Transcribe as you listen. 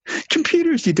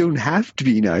computers, you don't have to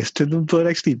be nice to them, but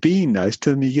actually being nice to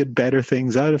them, you get better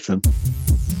things out of them.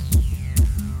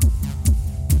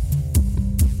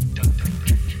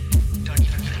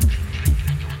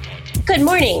 Good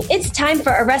morning. It's time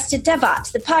for Arrested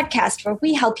DevOps, the podcast where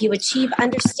we help you achieve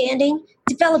understanding,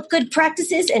 develop good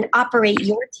practices, and operate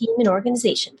your team and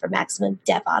organization for maximum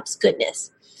DevOps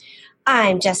goodness.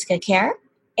 I'm Jessica Kerr,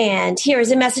 and here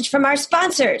is a message from our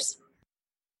sponsors.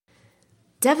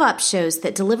 DevOps shows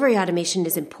that delivery automation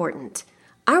is important.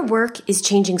 Our work is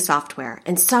changing software,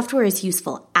 and software is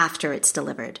useful after it's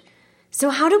delivered.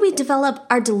 So how do we develop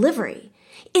our delivery?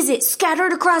 Is it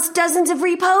scattered across dozens of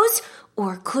repos?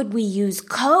 Or could we use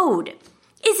code?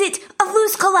 Is it a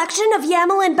loose collection of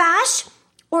YAML and Bash?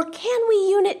 Or can we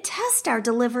unit test our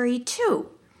delivery too?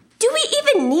 Do we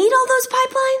even need all those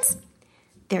pipelines?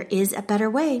 There is a better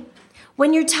way.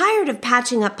 When you're tired of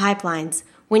patching up pipelines,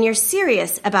 when you're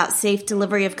serious about safe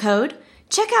delivery of code,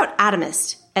 check out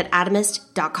Atomist at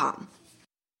atomist.com.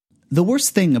 The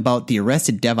worst thing about the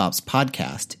Arrested DevOps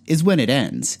podcast is when it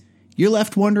ends. You're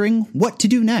left wondering what to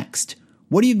do next.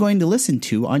 What are you going to listen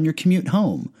to on your commute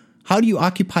home? How do you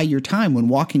occupy your time when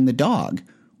walking the dog?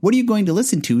 What are you going to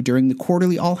listen to during the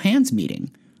quarterly all-hands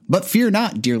meeting? But fear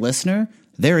not, dear listener,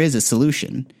 there is a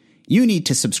solution. You need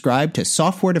to subscribe to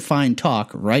Software Defined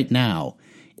Talk right now.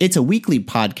 It's a weekly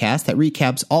podcast that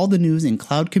recaps all the news in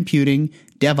cloud computing,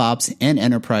 DevOps, and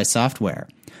enterprise software.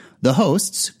 The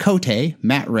hosts, Cote,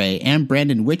 Matt Ray, and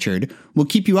Brandon Wichard, will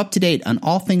keep you up to date on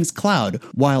all things cloud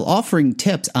while offering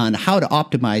tips on how to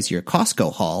optimize your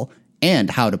Costco haul and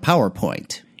how to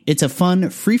PowerPoint. It's a fun,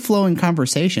 free-flowing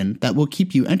conversation that will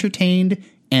keep you entertained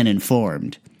and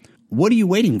informed. What are you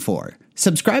waiting for?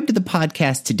 Subscribe to the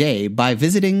podcast today by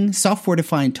visiting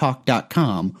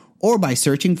softwaredefinedtalk.com or by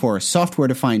searching for Software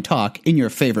Defined Talk in your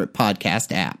favorite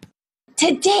podcast app.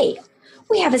 Today,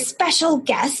 we have a special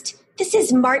guest. This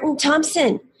is Martin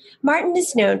Thompson. Martin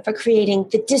is known for creating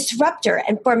the disruptor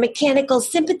and for mechanical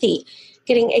sympathy,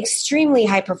 getting extremely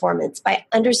high performance by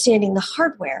understanding the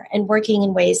hardware and working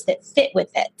in ways that fit with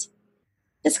it.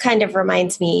 This kind of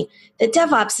reminds me that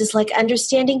DevOps is like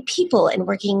understanding people and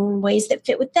working in ways that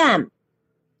fit with them.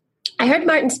 I heard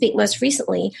Martin speak most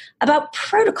recently about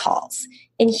protocols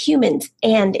in humans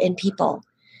and in people.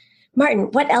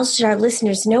 Martin, what else should our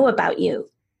listeners know about you?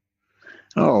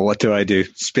 Oh, what do I do?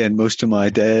 Spend most of my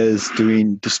days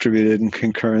doing distributed and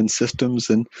concurrent systems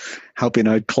and helping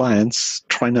out clients.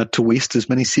 Try not to waste as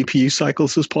many CPU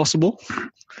cycles as possible.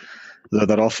 Though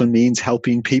that often means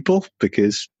helping people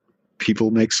because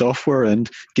people make software, and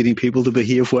getting people to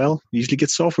behave well usually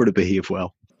gets software to behave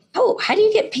well. Oh, how do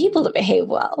you get people to behave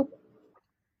well?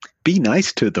 Be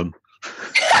nice to them.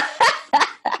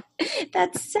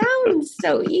 That sounds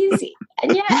so easy.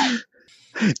 And yet...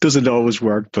 It doesn't always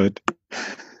work, but...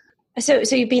 So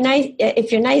you'd be nice.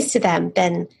 If you're nice to them,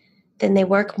 then they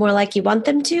work more like you want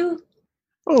them to?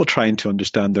 Well, trying to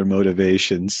understand their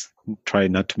motivations. Try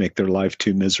not to make their life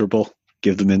too miserable.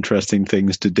 Give them interesting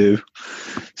things to do.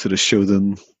 Sort of show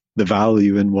them the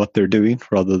value in what they're doing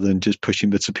rather than just pushing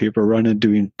bits of paper around and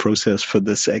doing process for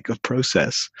the sake of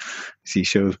process.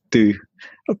 Do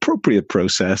appropriate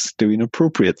process, doing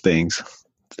appropriate things.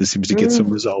 This seems to get some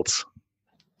results.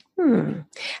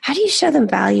 How do you show them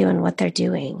value in what they're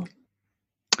doing?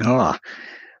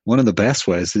 One of the best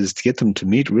ways is to get them to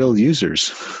meet real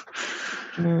users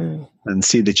and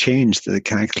see the change that it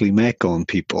can actually make on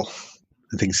people.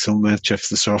 I think so much of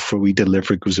the software we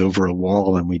deliver goes over a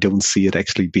wall and we don't see it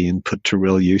actually being put to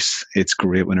real use. It's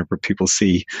great whenever people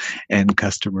see end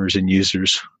customers and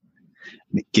users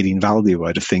getting value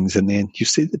out of things, and then you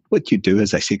see that what you do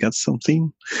has actually got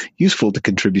something useful to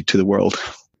contribute to the world.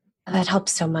 That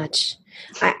helps so much.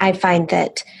 I find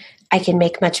that I can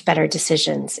make much better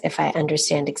decisions if I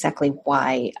understand exactly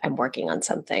why I'm working on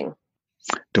something.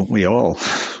 Don't we all?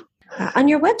 On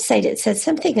your website, it says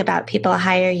something about people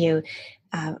hire you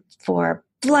for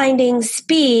blinding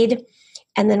speed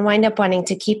and then wind up wanting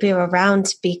to keep you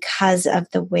around because of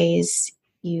the ways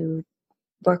you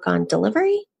work on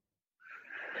delivery?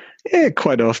 Yeah,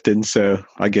 quite often. So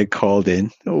I get called in.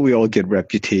 We all get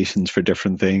reputations for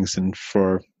different things, and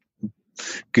for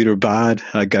good or bad,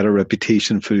 I got a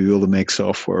reputation for being able to make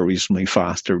software reasonably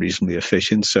fast or reasonably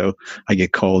efficient. So I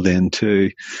get called in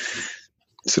to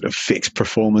sort of fix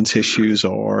performance issues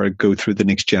or go through the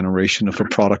next generation of a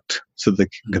product so they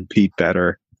can compete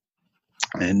better.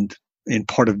 And in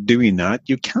part of doing that,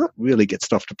 you can't really get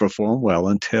stuff to perform well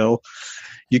until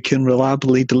you can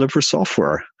reliably deliver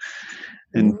software.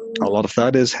 And a lot of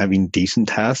that is having decent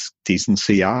tasks, decent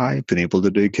CI, being able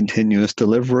to do continuous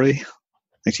delivery,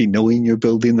 actually knowing you're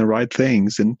building the right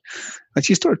things. And as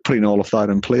you start putting all of that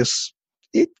in place,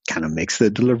 it kind of makes the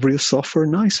delivery of software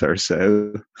nicer.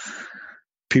 So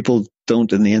people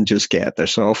don't in the end just get their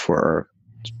software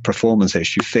performance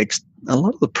issue fixed. A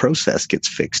lot of the process gets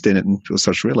fixed in it, and people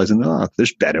start realizing,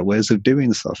 there's better ways of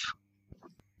doing stuff.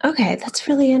 Okay, that's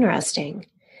really interesting.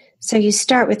 So you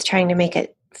start with trying to make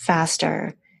it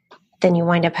faster, then you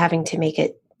wind up having to make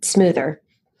it smoother.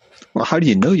 Well, how do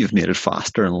you know you've made it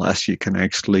faster unless you can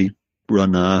actually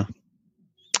run a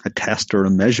test or a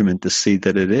measurement to see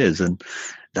that it is? And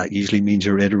that usually means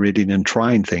you're iterating and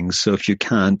trying things. So if you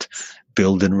can't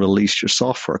build and release your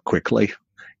software quickly,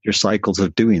 your cycles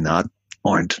of doing that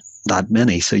aren't that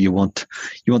many. So you want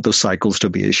those cycles to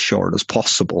be as short as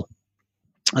possible.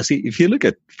 I see. If you look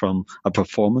at from a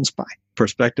performance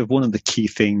perspective, one of the key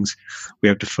things we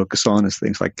have to focus on is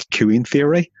things like queuing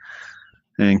theory.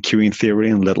 And queuing theory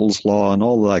and Little's law and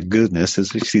all that goodness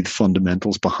is actually the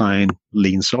fundamentals behind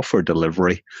lean software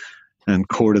delivery. And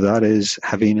core to that is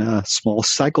having a small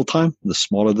cycle time. The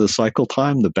smaller the cycle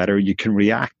time, the better you can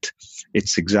react.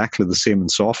 It's exactly the same in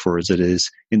software as it is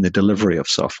in the delivery of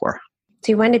software.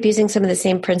 So you wind up using some of the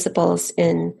same principles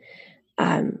in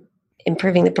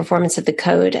improving the performance of the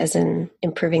code as in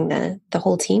improving the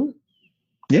whole team?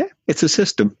 Yeah, it's a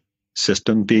system.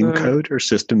 System being code or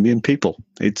system being people.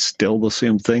 It's still the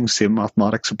same thing, same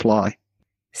mathematics apply.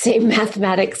 Same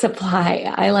mathematics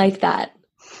apply. I like that.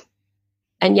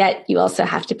 And yet you also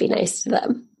have to be nice to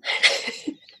them.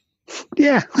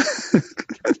 Yeah.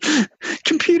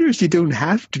 Computers, you don't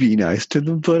have to be nice to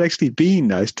them, but actually being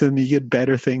nice to them, you get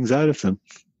better things out of them.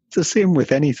 It's the same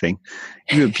with anything.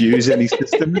 You abuse any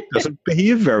system, it doesn't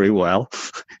behave very well.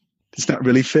 It's not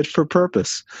really fit for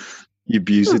purpose. You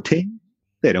abuse a team,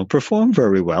 they don't perform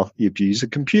very well. You abuse a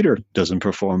computer, doesn't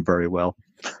perform very well.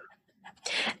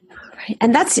 Right.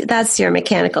 And that's your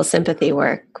mechanical sympathy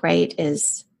work, right?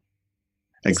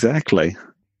 Exactly.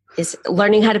 Is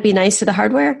learning how to be nice to the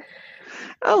hardware?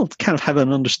 I'll kind of have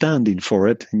an understanding for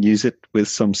it and use it with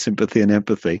some sympathy and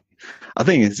empathy. I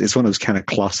think it's one of those kind of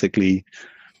classically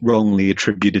wrongly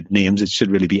attributed names. It should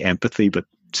really be empathy, but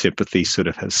sympathy sort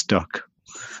of has stuck.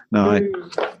 Now,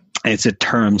 it's a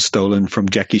term stolen from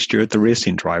Jackie Stewart, the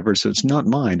racing driver, so it's not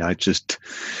mine. I just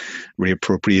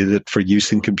reappropriated it for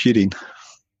use in computing.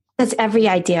 That's every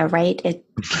idea, right?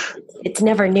 It's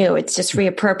never new. It's just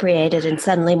reappropriated and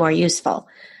suddenly more useful.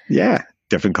 Yeah,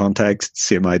 different context,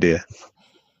 same idea.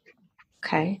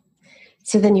 Okay.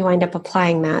 So then you wind up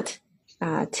applying that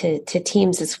to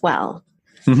teams as well.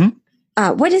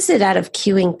 Mm-hmm. What is it out of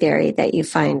queuing theory that you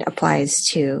find applies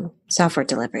to software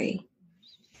delivery?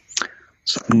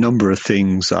 So a number of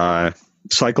things.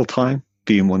 Cycle time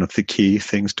being one of the key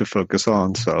things to focus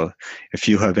on. So if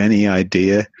you have any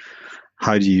idea,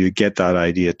 how do you get that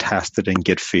idea tested and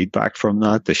get feedback from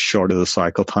that? The shorter the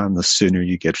cycle time, the sooner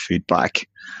you get feedback,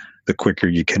 the quicker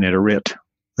you can iterate,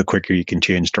 the quicker you can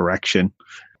change direction.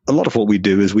 A lot of what we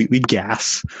do is we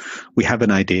guess. We have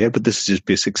an idea, but this is just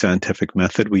basic scientific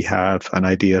method. We have an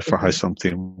idea for how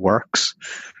something works.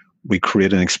 We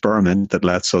create an experiment that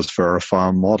lets us verify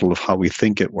a model of how we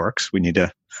think it works. We need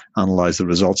to analyze the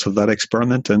results of that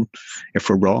experiment. And if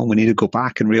we're wrong, we need to go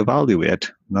back and reevaluate.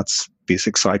 And that's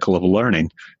basic cycle of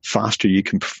learning. Faster you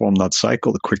can perform that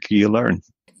cycle, the quicker you learn.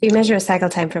 You measure a cycle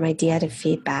time from idea to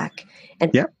feedback.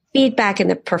 And feedback in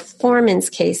the performance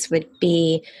case would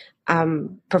be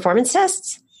performance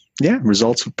tests? Yeah,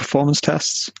 results of performance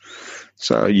tests.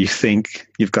 So you think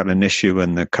you've got an issue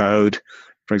in the code.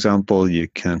 For example, you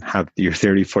can have your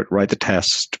theory for it, write the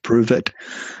tests to prove it,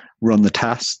 run the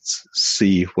tests,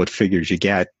 see what figures you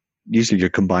get. Usually you're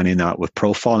combining that with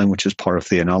profiling, which is part of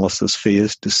the analysis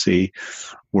phase, to see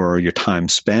where your time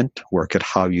spent, work at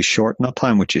how you shorten that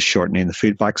time, which is shortening the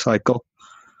feedback cycle.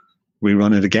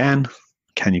 Rerun it again.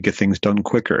 Can you get things done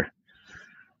quicker?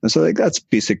 And so that's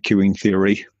basic queuing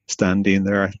theory, standing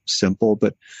there, simple,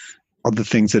 but other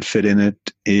things that fit in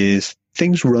it is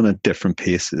things run at different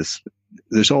paces.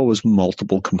 There's always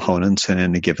multiple components in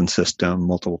any given system,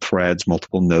 multiple threads,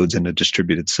 multiple nodes in a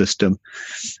distributed system.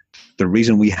 The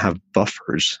reason we have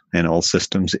buffers in all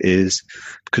systems is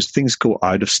because things go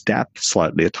out of step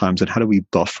slightly at times. And how do we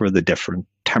buffer the different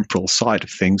temporal side of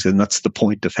things? And that's the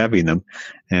point of having them.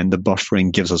 And the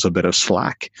buffering gives us a bit of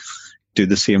slack. Do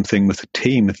the same thing with a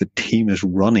team. If the team is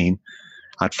running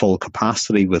at full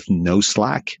capacity with no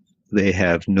slack, they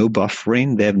have no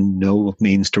buffering, they have no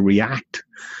means to react,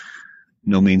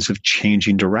 no means of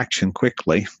changing direction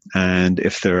quickly. And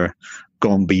if they're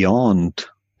gone beyond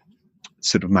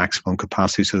sort of maximum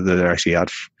capacity, so that they're actually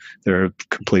at their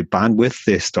complete bandwidth,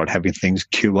 they start having things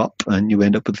queue up and you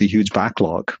end up with a huge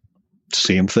backlog.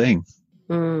 Same thing.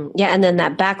 Yeah, and then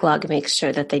that backlog makes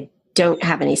sure that they don't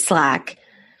have any slack.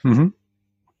 Mm-hmm.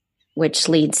 which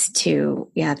leads to,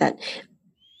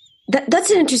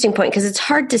 that's an interesting point, because it's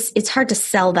hard to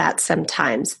sell that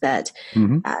sometimes, that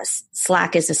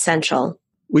Slack is essential.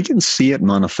 We can see it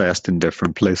manifest in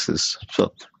different places.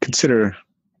 So consider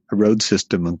a road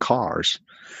system and cars.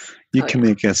 You can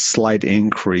make a slight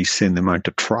increase in the amount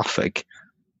of traffic,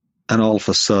 and all of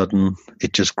a sudden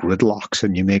it just gridlocks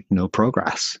and you make no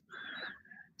progress.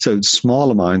 So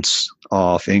small amounts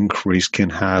of increase can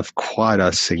have quite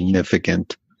a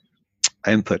significant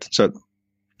input. So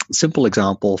simple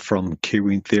example from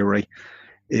queuing theory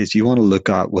is you want to look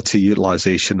at what's the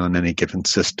utilization on any given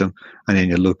system, and then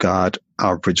you look at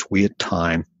average wait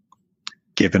time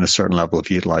given a certain level of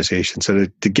utilization. So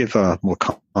to give a more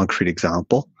concrete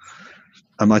example,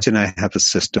 imagine I have a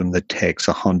system that takes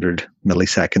 100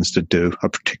 milliseconds to do a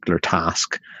particular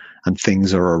task, and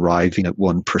things are arriving at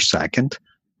 1 per second.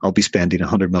 I'll be spending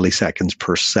 100 milliseconds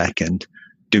per second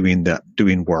doing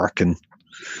work, and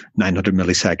 900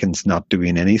 milliseconds not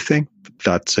doing anything.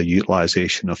 That's a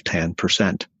utilization of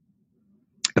 10%.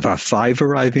 If I have 5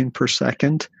 arriving per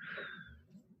second,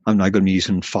 I'm now going to be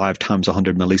using 5 times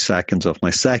 100 milliseconds of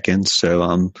my second, so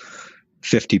I'm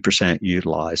 50%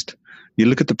 utilized. You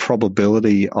look at the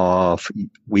probability of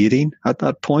waiting at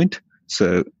that point.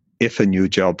 So if a new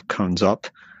job comes up,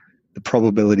 the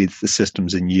probability that the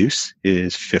system's in use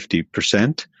is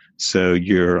 50%. So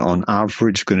you're on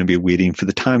average going to be waiting for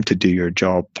the time to do your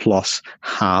job plus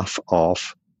half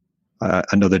of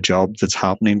another job that's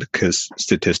happening, because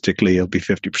statistically it'll be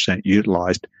 50%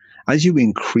 utilized. As you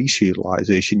increase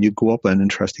utilization, you go up an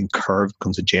interesting curve,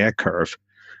 becomes a J curve.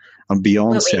 And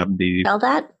beyond 70... Spell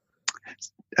that?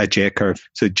 A J curve.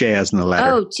 So J as in the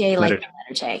letter. Oh, J like the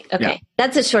letter J. Okay. Yeah.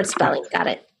 That's a short spelling. Got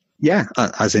it. Yeah,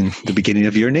 as in the beginning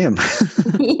of your name.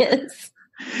 Yes.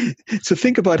 So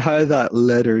think about how that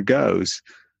letter goes.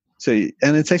 So,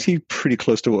 and it's actually pretty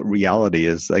close to what reality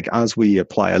is. Like, as we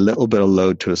apply a little bit of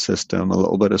load to a system, a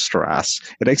little bit of stress,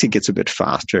 it actually gets a bit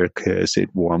faster because it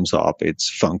warms up, it's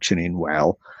functioning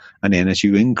well. And then as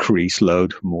you increase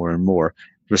load more and more,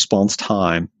 response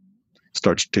time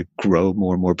starts to grow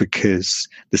more and more because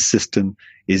the system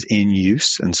is in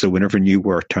use. And so whenever new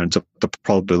work turns up, the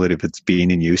probability of its being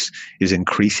in use is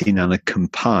increasing, and it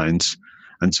compounds.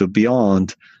 And so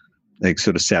beyond like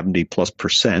sort of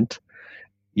 70+%,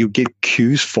 you get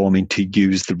queues forming to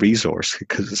use the resource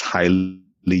because it's highly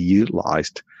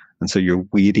utilized. And so you're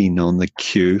waiting on the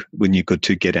queue when you go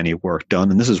to get any work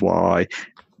done. And this is why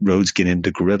roads get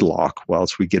into gridlock,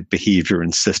 whilst we get behavior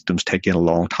and systems taking a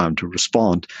long time to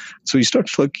respond. So you start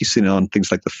focusing on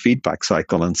things like the feedback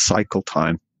cycle and cycle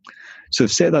time. So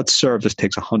if, say, that service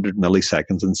takes 100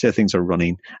 milliseconds, and say things are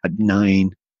running at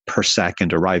 9 per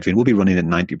second arriving, we'll be running at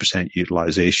 90%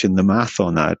 utilization. The math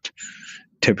on that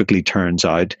typically turns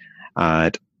out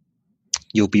at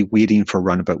you'll be waiting for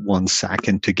around about 1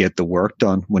 second to get the work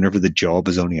done whenever the job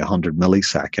is only 100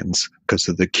 milliseconds because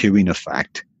of the queuing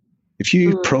effect. If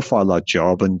you profile that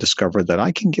job and discover that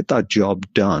I can get that job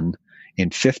done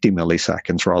in 50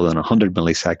 milliseconds rather than 100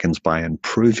 milliseconds by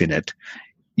improving it,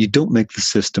 you don't make the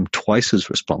system twice as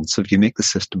responsive. You make the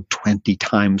system 20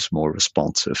 times more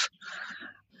responsive.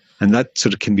 And that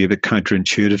sort of can be a bit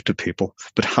counterintuitive to people.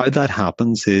 But how that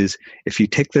happens is if you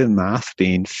take the math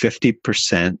being 50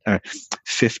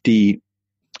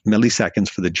 milliseconds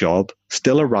for the job,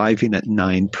 still arriving at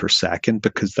 9 per second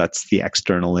because that's the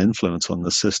external influence on the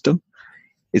system,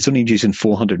 it's only using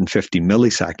 450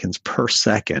 milliseconds per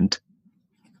second,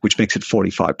 which makes it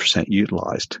 45%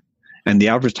 utilized. And the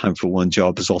average time for one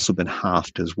job has also been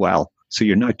halved as well. So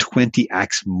you're now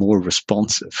 20x more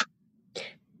responsive.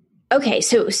 Okay,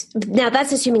 so now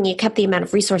that's assuming you kept the amount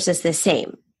of resources the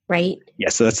same, right?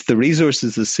 Yes, so that's the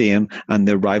resources the same and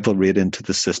the arrival rate into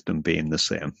the system being the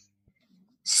same.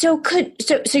 So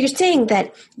you're saying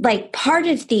that like part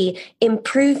of the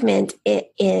improvement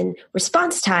in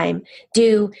response time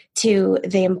due to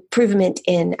the improvement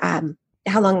in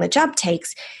how long the job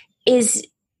takes is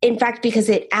in fact because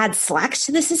it adds slack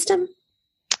to the system?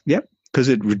 Yep, because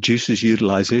it reduces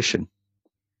utilization.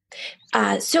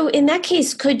 So in that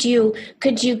case, could you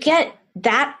get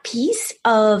that piece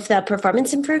of the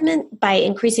performance improvement by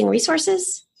increasing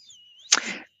resources?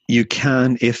 You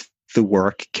can if the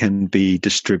work can be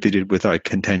distributed without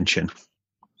contention.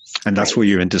 And that's where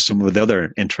you're into some of the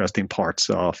other interesting parts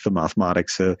of the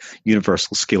mathematics,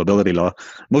 universal scalability law.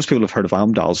 Most people have heard of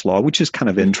Amdahl's law, which is kind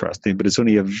of interesting, but it's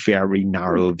only a very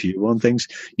narrow view on things.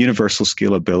 Universal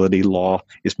scalability law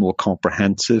is more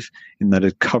comprehensive in that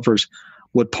it covers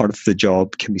what part of the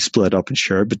job can be split up and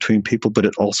shared between people, but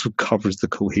it also covers the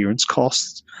coherence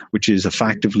costs, which is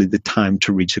effectively the time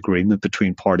to reach agreement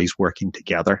between parties working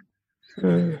together.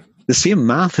 The same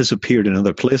math has appeared in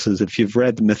other places. If you've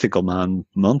read The Mythical Man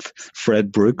Month,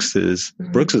 Fred Brooks's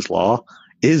law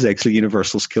is actually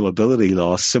universal scalability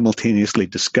law, simultaneously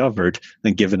discovered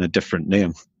and given a different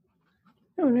name.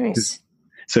 Oh, nice.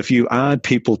 So if you add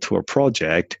people to a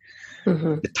project,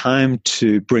 the time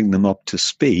to bring them up to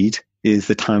speed is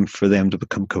the time for them to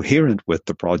become coherent with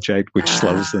the project, which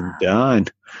slows them down.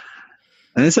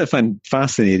 And this I find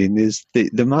fascinating is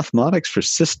the mathematics for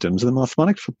systems and the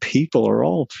mathematics for people are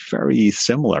all very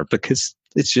similar because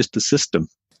it's just a system.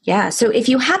 Yeah. So if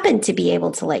you happen to be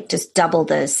able to like just double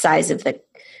the size of the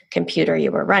computer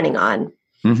you were running on,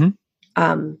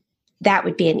 that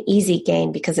would be an easy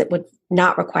gain because it would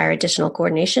not require additional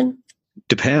coordination.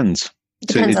 Depends.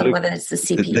 Depends on whether it's the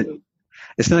CPU.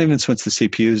 It's not even so much the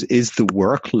CPUs. Is the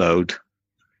workload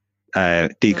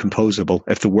decomposable?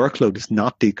 If the workload is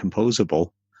not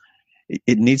decomposable,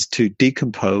 it needs to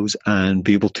decompose and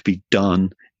be able to be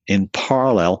done in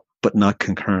parallel, but not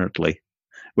concurrently.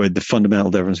 Where the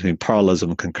fundamental difference between parallelism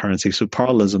and concurrency. So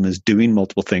parallelism is doing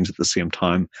multiple things at the same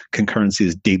time. Concurrency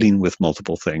is dealing with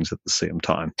multiple things at the same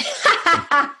time.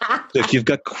 So if you've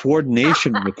got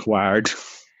coordination required,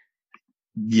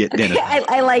 then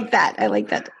I like that. I like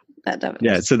that.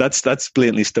 Yeah, so that's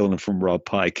blatantly stolen from Rob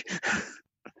Pike.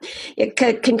 Yeah,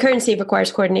 concurrency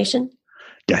requires coordination?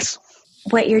 Yes.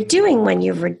 What you're doing when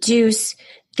you reduce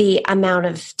the amount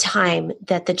of time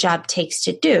that the job takes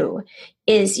to do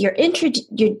is you're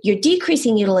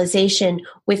decreasing utilization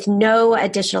with no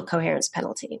additional coherence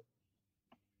penalty.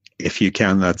 If you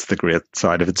can, that's the great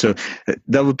side of it. So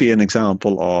that would be an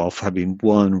example of having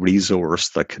one resource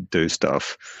that could do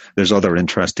stuff. There's other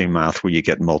interesting math where you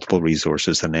get multiple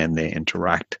resources and then they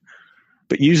interact.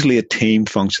 But usually a team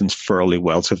functions fairly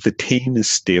well. So if the team is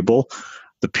stable,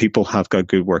 the people have got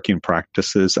good working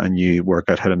practices and you work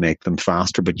out how to make them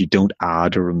faster, but you don't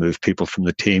add or remove people from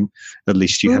the team. At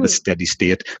least you have a steady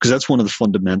state. Because that's one of the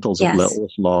fundamentals of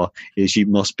Little's law is you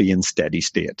must be in steady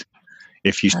state.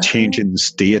 If you change in the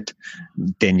state,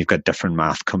 then you've got different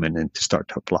math coming in to start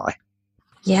to apply.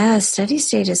 Yeah, steady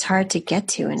state is hard to get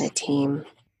to in a team.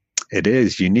 It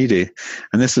is. You need it.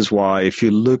 And this is why if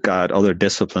you look at other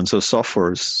disciplines, so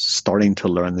software is starting to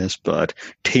learn this, but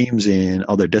teams in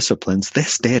other disciplines, they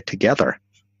stay together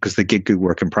because they get good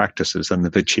working practices and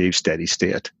they've achieved steady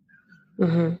state.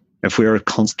 If we are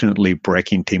constantly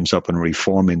breaking teams up and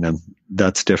reforming them,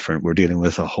 that's different. We're dealing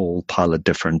with a whole pile of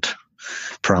different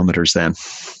parameters then.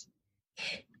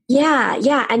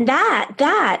 Yeah. And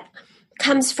that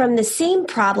comes from the same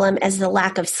problem as the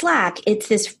lack of slack. It's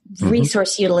this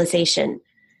resource utilization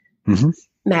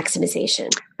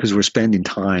maximization. Because we're spending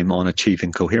time on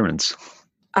achieving coherence.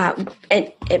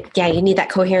 You need that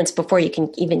coherence before you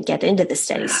can even get into the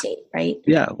steady state, right?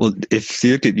 Yeah. Well, if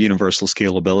you look at universal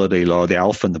scalability law, the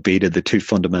alpha and the beta, the two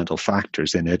fundamental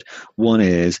factors in it, one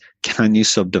is, can you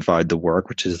subdivide the work,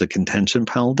 which is the contention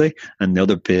penalty? And the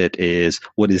other bit is,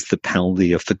 what is the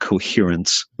penalty of the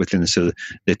coherence within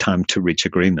the time to reach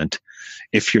agreement?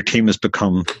 If your team has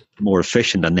become more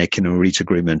efficient and they can reach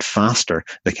agreement faster,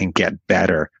 they can get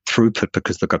better throughput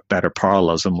because they've got better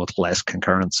parallelism with less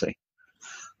concurrency.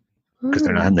 Because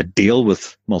they're not having to deal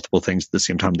with multiple things at the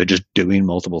same time. They're just doing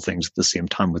multiple things at the same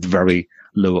time with very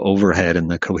low overhead in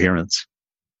the coherence.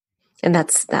 And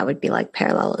that would be like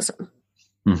parallelism.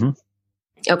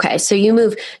 Okay, so you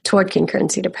move toward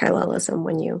concurrency to parallelism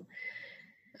when you...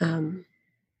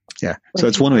 Yeah, so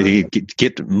it's one way to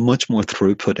get much more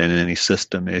throughput in any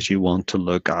system is you want to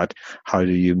look at how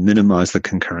do you minimize the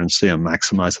concurrency and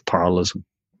maximize the parallelism.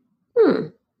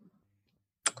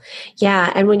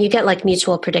 Yeah, and when you get like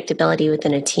mutual predictability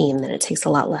within a team, then it takes a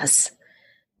lot less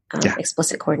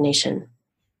explicit coordination.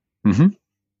 And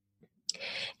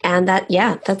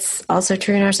that's also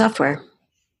true in our software.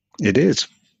 It is.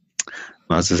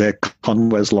 As I said,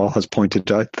 Conway's law has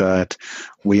pointed out that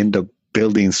we end up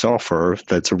building software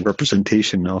that's a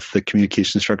representation of the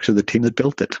communication structure of the team that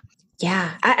built it.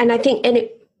 Yeah, I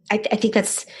think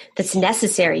that's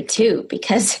necessary too,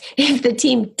 because if the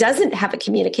team doesn't have a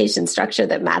communication structure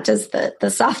that matches the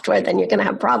software, then you're going to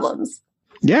have problems.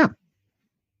 Yeah.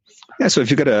 Yeah. So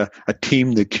if you've got a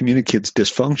team that communicates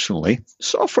dysfunctionally,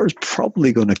 software is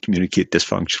probably going to communicate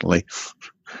dysfunctionally.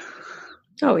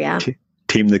 Oh, yeah.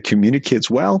 Team that communicates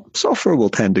well, software will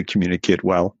tend to communicate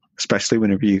well, especially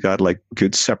whenever you got like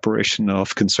good separation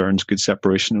of concerns, good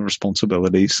separation of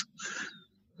responsibilities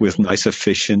with nice,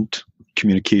 efficient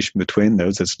communication between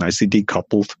those. It's nicely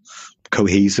decoupled,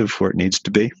 cohesive where it needs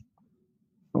to be.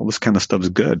 All this kind of stuff is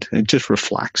good. It just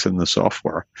reflects in the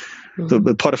software.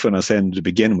 The part of what I was saying to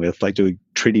begin with, like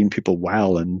treating people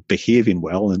well and behaving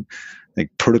well and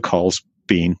like protocols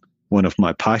being one of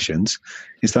my passions,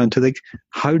 is down to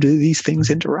how do these things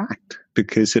interact?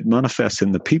 Because it manifests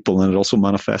in the people and it also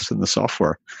manifests in the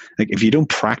software. If you don't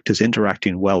practice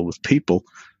interacting well with people,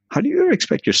 how do you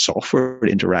expect your software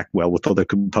to interact well with other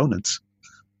components?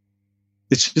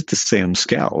 It's just the same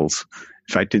skills.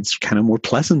 In fact, it's kind of more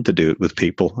pleasant to do it with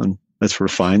people, and let's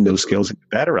refine those skills and get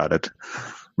better at it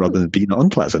rather than being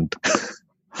unpleasant.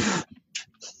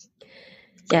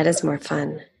 Yeah, it is more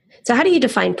fun. So how do you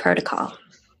define protocol?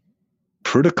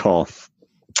 Protocol.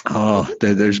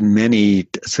 There's many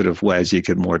sort of ways you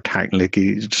could more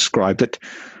technically describe it.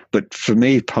 But for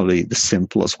me, probably the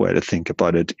simplest way to think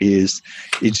about it is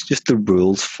it's just the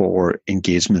rules for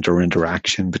engagement or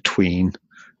interaction between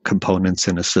components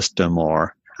in a system,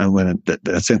 and when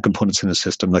that's in components in a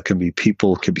system, that can be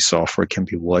people, can be software, can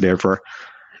be whatever.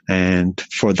 And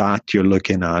for that, you're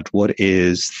looking at what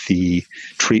is the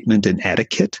treatment and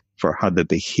etiquette for how they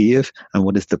behave, and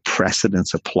what is the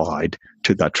precedence applied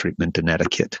to that treatment and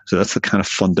etiquette. So that's the kind of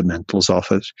fundamentals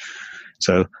of it.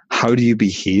 So how do you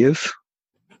behave,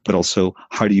 but also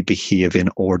how do you behave in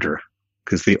order?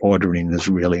 Because the ordering is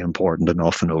really important and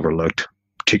often overlooked,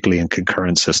 particularly in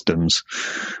concurrent systems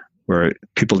where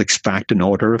people expect an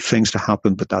order of things to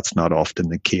happen, but that's not often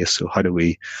the case. So how do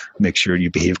we make sure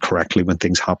you behave correctly when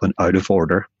things happen out of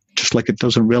order, just like it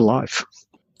does in real life?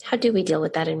 How do we deal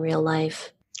with that in real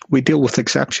life? We deal with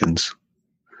exceptions.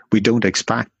 We don't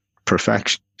expect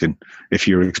perfection. If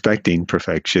you're expecting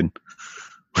perfection,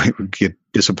 we would get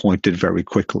disappointed very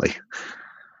quickly.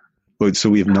 So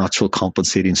we have natural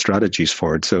compensating strategies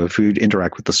for it. So if we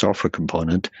interact with the software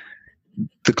component,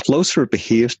 the closer it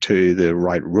behaves to the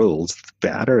right rules, the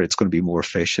better. It's going to be more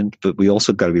efficient, but we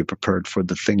also got to be prepared for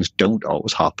the things don't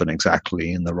always happen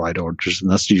exactly in the right orders.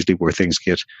 And that's usually where things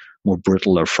get more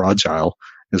brittle or fragile,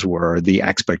 is where the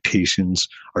expectations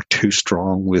are too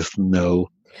strong with no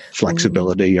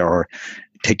flexibility or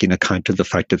taking account of the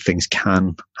fact that things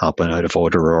can happen out of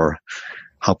order or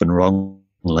happen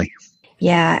wrongly.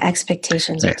 Yeah,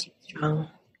 expectations are too strong.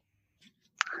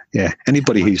 Yeah,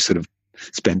 anybody who's sort of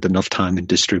spent enough time in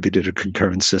distributed or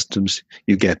concurrent systems,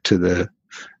 you get to the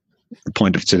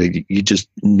point of saying you just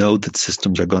know that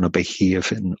systems are going to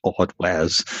behave in odd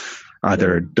ways,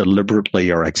 either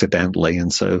deliberately or accidentally.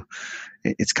 And so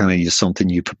it's kind of just something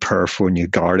you prepare for and you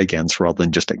guard against rather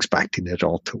than just expecting it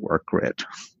all to work great.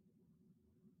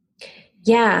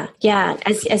 Yeah.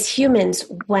 As humans,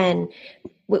 when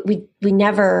we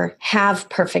never have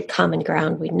perfect common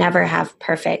ground, we never have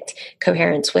perfect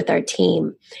coherence with our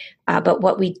team. But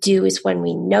what we do is when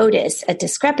we notice a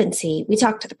discrepancy, we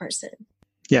talk to the person.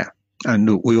 Yeah,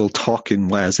 and we will talk in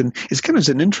ways. And it's kind of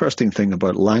an interesting thing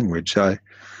about language.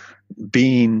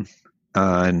 Being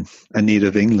a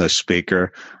native English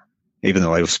speaker, even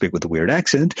though I speak with a weird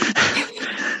accent,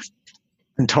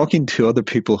 and talking to other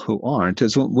people who aren't,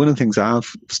 is one of the things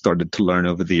I've started to learn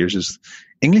over the years is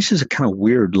English is a kind of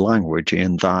weird language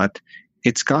in that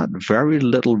it's got very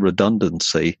little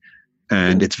redundancy.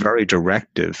 And it's very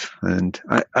directive. And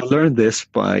I learned this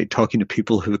by talking to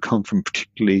people who come from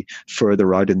particularly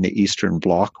further out in the Eastern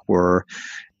Bloc, where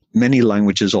many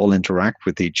languages all interact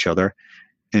with each other.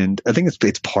 And I think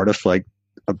it's part of like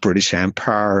a British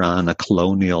Empire and a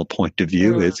colonial point of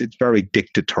view. It's very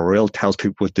dictatorial, tells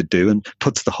people what to do, and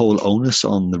puts the whole onus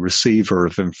on the receiver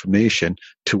of information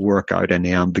to work out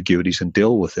any ambiguities and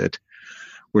deal with it.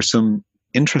 Where some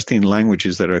interesting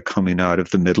languages that are coming out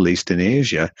of the Middle East and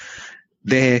Asia,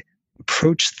 they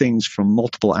approach things from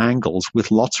multiple angles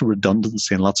with lots of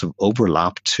redundancy and lots of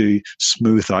overlap to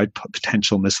smooth out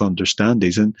potential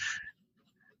misunderstandings. And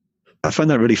I find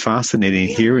that really fascinating,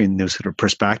 hearing those sort of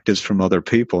perspectives from other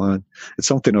people. And it's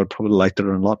something I'd probably like to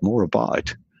learn a lot more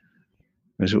about.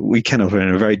 We kind of are in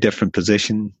a very different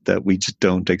position that we just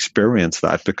don't experience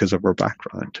that because of our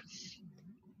background.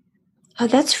 Oh,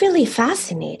 that's really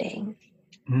fascinating.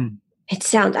 Mm. It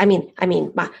sounds, I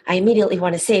immediately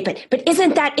want to say, but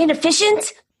isn't that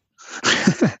inefficient?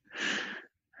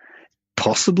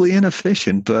 Possibly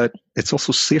inefficient, but it's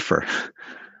also safer.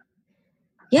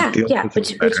 Yeah,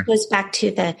 which goes back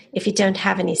to if you don't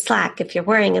have any slack, if you're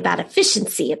worrying about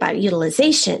efficiency, about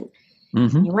utilization,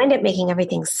 you wind up making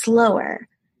everything slower.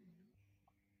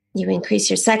 You increase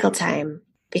your cycle time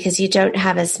because you don't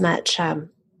have as much,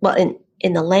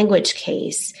 in the language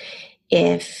case,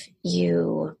 if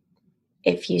you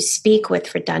speak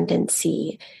with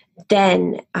redundancy,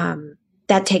 then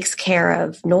that takes care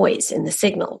of noise in the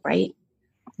signal, right?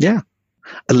 Yeah.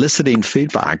 Eliciting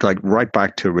feedback, like right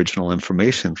back to original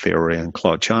information theory and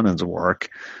Claude Shannon's work,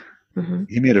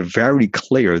 he made it very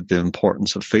clear the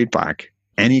importance of feedback.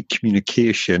 Any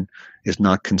communication is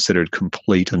not considered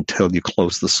complete until you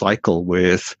close the cycle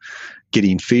with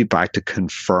getting feedback to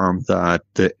confirm that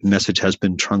the message has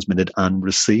been transmitted and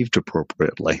received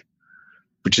appropriately,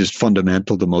 which is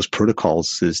fundamental to most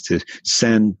protocols, is to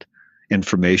send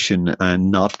information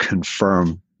and not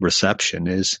confirm reception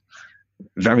is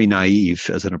very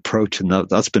naive as an approach, and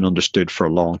that's been understood for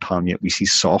a long time, yet we see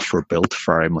software built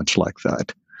very much like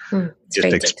that.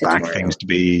 Just expect things to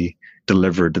be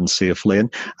delivered and safely.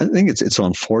 And I think it's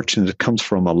unfortunate. It comes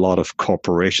from a lot of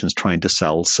corporations trying to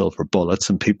sell silver bullets,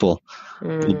 and people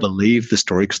will believe the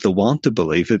story because they want to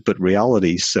believe it, but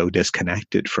reality is so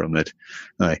disconnected from it.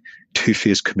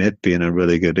 Two-phase commit being a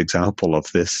really good example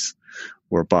of this,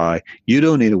 whereby you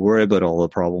don't need to worry about all the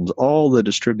problems. All the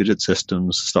distributed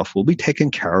systems stuff will be taken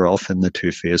care of in the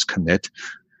two-phase commit.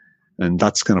 And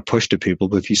that's going to push to people.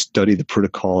 But if you study the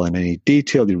protocol in any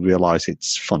detail, you realize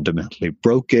it's fundamentally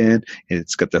broken.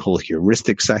 It's got the whole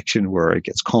heuristic section where it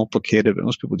gets complicated, but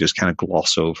most people just kind of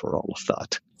gloss over all of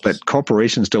that. But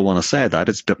corporations don't want to say that.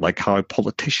 It's a bit like how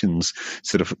politicians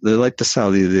they like to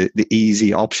sell you the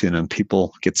easy option, and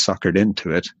people get suckered into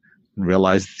it and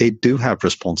realize they do have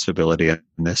responsibility in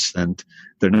this, and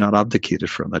they're not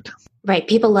abdicated from it. Right.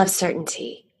 People love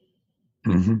certainty.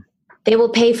 Mm-hmm. They will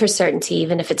pay for certainty,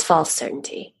 even if it's false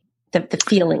certainty, the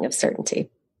feeling of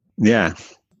certainty. Yeah.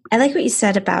 I like what you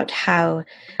said about how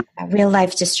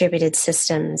real-life distributed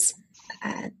systems,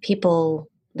 people,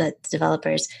 the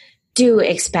developers, do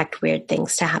expect weird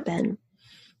things to happen.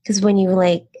 Because when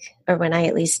when I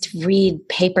at least read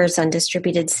papers on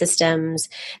distributed systems,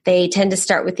 they tend to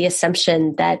start with the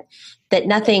assumption that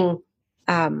nothing,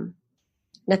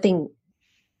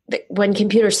 when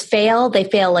computers fail, they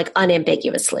fail like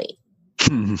unambiguously.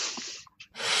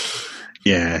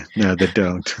 Yeah, no, they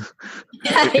don't.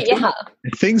 Yeah.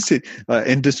 Things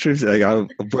industries, I've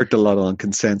worked a lot on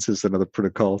consensus and other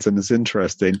protocols, and it's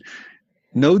interesting.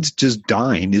 Nodes just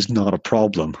dying is not a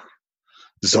problem.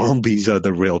 Zombies are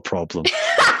the real problem.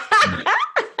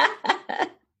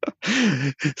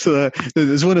 So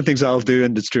there's one of the things I'll do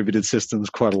in distributed systems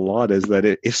quite a lot, is that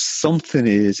if something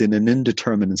is in an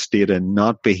indeterminate state and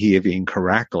not behaving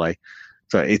correctly,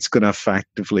 so it's going to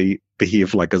effectively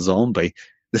behave like a zombie,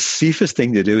 the safest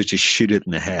thing to do is just shoot it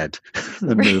in the head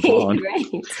and move on.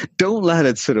 Right. Don't let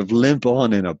it sort of limp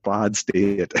on in a bad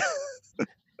state.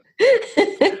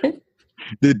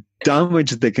 The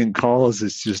damage that they can cause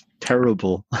is just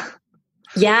terrible.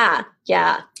 Yeah.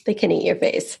 They can eat your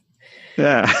face.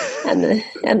 Yeah.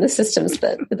 And the systems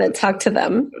that talk to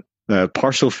them.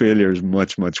 Partial failure is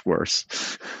much, much worse.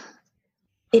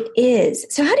 It is.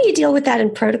 So how do you deal with that in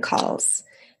protocols?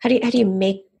 How do you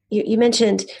make, you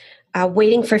mentioned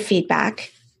waiting for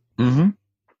feedback. Mm-hmm.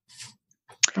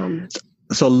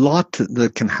 So a lot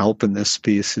that can help in this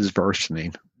space is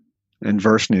versioning, and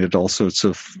versioning at all sorts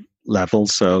of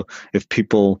levels. So if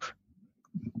people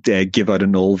give out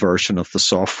an old version of the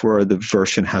software, the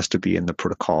version has to be in the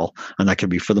protocol, and that can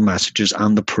be for the messages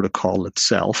and the protocol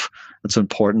itself. It's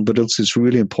important, but it's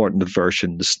really important to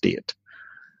version the state.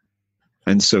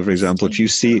 And so, for example, if you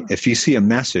see a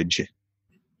message,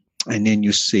 and then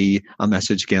you see a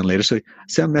message again later, so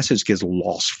say a message gets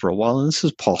lost for a while, and this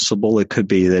is possible. It could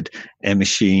be that a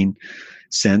machine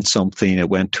sent something, it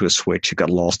went to a switch, it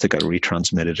got lost, it got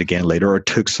retransmitted again later, or it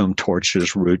took some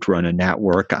tortuous route around a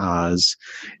network as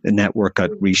the network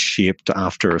got reshaped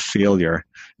after a failure.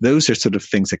 Those are sort of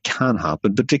things that can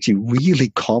happen. Particularly really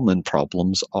common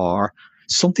problems are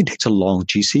something takes a long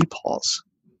GC pause.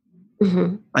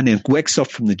 Mm-hmm. And then wakes up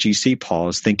from the GC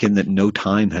pause thinking that no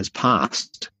time has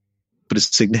passed, but a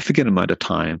significant amount of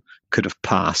time could have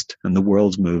passed and the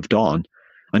world's moved on.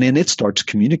 And then it starts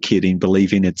communicating,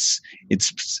 believing it's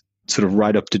sort of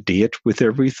right up to date with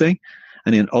everything.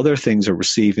 And then other things are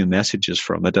receiving messages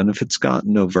from it. And if it's got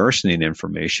no versioning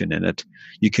information in it,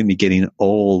 you can be getting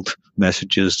old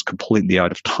messages completely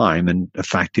out of time and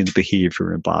affecting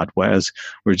behavior in bad ways.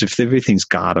 Whereas if everything's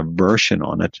got a version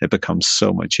on it, it becomes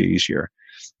so much easier.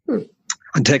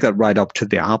 And take that right up to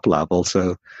the app level.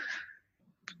 So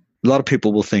a lot of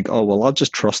people will think, oh, well, I'll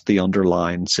just trust the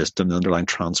underlying system, the underlying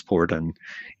transport, and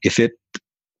if it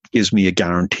gives me a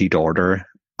guaranteed order,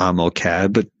 I'm okay.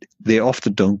 But they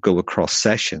often don't go across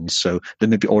sessions. So they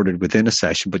may be ordered within a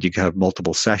session, but you can have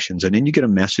multiple sessions. And then you get a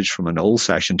message from an old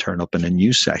session turn up in a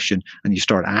new session, and you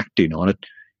start acting on it.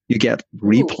 You get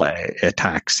replay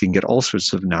attacks. You can get all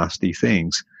sorts of nasty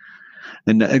things.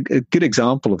 And a good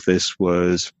example of this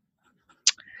was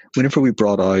whenever we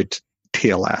brought out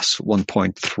TLS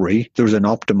 1.3, there was an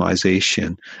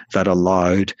optimization that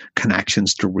allowed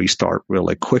connections to restart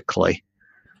really quickly.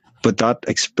 But that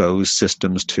exposed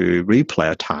systems to replay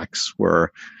attacks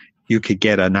where you could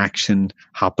get an action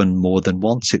happen more than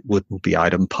once. It wouldn't be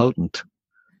idempotent.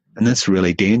 And that's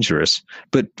really dangerous.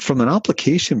 But from an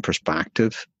application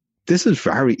perspective, this is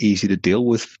very easy to deal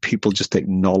with. People just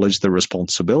acknowledge the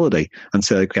responsibility and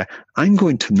say, okay, I'm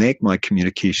going to make my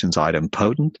communications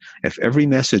idempotent. If every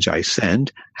message I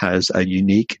send has a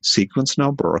unique sequence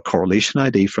number or a correlation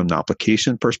ID from the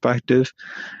application perspective,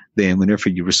 then whenever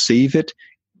you receive it,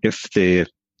 if the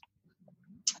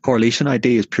correlation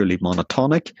ID is purely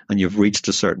monotonic and you've reached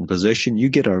a certain position, you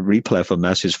get a replay of a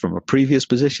message from a previous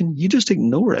position, you just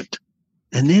ignore it.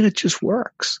 And then it just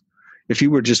works. If you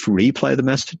were just replay the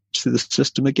message to the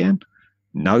system again,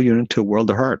 now you're into a world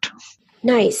of hurt.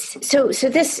 Nice. So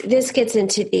this gets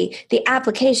into the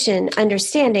application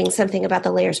understanding something about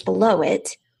the layers below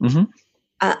it,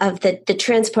 of the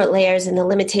transport layers and the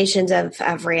limitations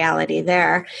of reality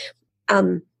there.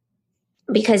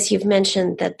 Because you've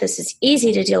mentioned that this is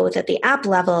easy to deal with at the app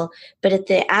level, but at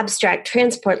the abstract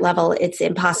transport level, it's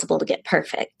impossible to get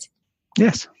perfect.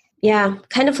 Yes. Yeah,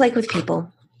 kind of like with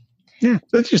people. Yeah,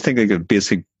 let's just think like a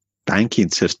basic banking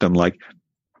system, like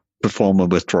perform a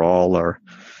withdrawal or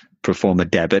perform a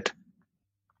debit.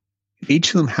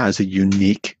 Each of them has a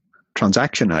unique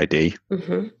transaction ID,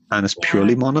 and it's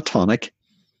purely monotonic.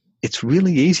 It's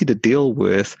really easy to deal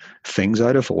with things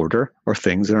out of order or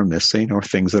things that are missing or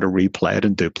things that are replayed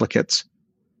in duplicates,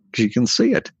 because you can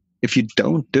see it. If you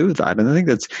don't do that, and I think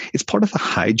it's part of the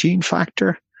hygiene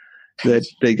factor that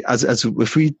as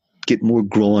if we get more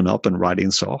growing up and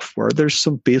writing software, there's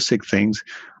some basic things.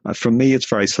 For me, it's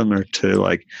very similar to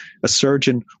like a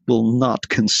surgeon will not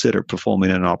consider performing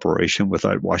an operation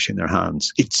without washing their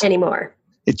hands. Anymore.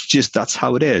 It's just, that's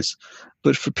how it is.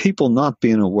 But for people not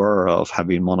being aware of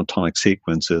having monotonic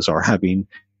sequences or having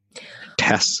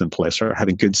tests in place or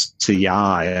having good CI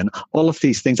and all of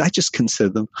these things, I just consider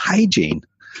them hygiene.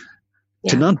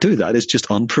 Yeah. To not do that is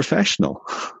just unprofessional.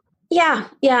 Yeah.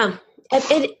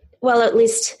 Well, at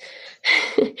least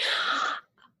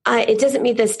it doesn't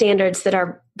meet the standards that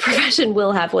our profession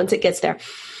will have once it gets there.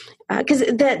 Because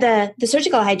the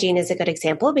surgical hygiene is a good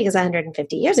example, because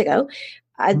 150 years ago,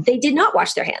 they did not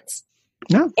wash their hands.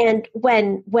 No. And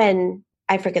when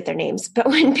I forget their names, but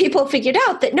when people figured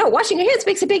out that no, washing your hands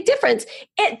makes a big difference,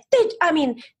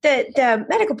 the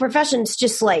medical professions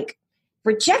just like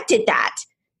rejected that.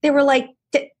 They were like,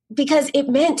 because it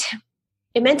meant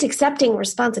accepting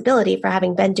responsibility for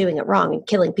having been doing it wrong and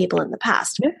killing people in the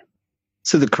past. Yeah.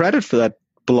 So the credit for that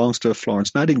belongs to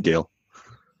Florence Nightingale.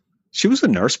 She was a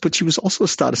nurse, but she was also a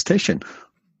statistician.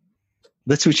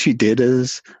 That's what she did,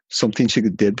 as something she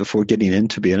did before getting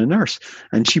into being a nurse.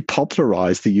 And she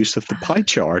popularized the use of the pie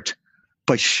chart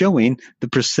by showing the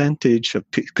percentage of,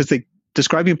 because they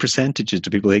describing percentages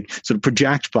to people, they sort of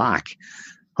project back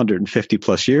 150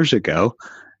 plus years ago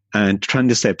and trying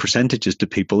to say percentages to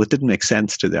people. It didn't make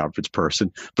sense to the average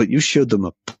person, but you showed them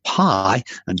a pie,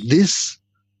 and this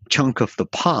chunk of the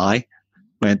pie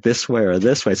went this way or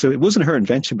this way. So it wasn't her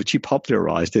invention, but she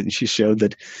popularized it, and she showed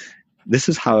that this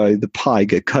is how the pie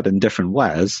get cut in different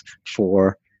ways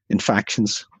for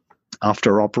infections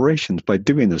after operations by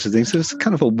doing those things. So it's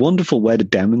kind of a wonderful way to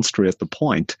demonstrate the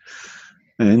point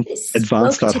and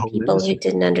advance that whole people who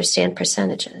didn't understand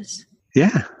percentages.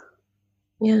 Yeah.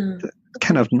 Yeah.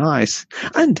 Kind of nice.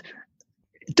 And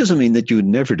it doesn't mean that you would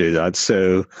never do that.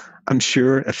 So I'm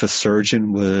sure if a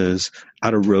surgeon was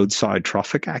at a roadside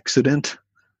traffic accident,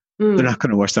 they're not going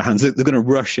to wash their hands. They're going to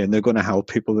rush in. They're going to help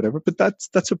people, whatever. But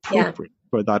that's appropriate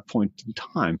for that point in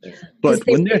time. Yeah. But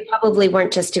they probably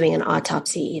weren't just doing an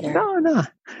autopsy either. No.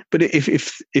 But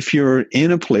if you're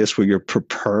in a place where you're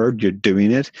prepared, you're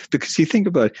doing it, because you think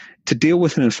about it, to deal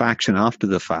with an infection after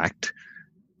the fact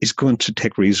is going to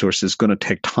take resources, going to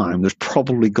take time. There's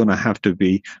probably going to have to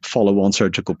be follow-on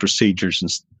surgical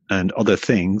procedures and other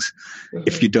things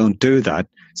if you don't do that.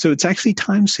 So it's actually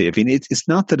time-saving. It's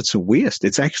not that it's a waste.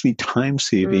 It's actually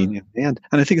time-saving in the end.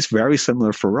 And I think it's very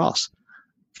similar for us.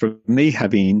 For me,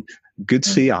 having good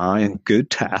CI and good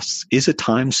tests is a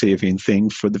time-saving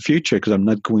thing for the future, because I'm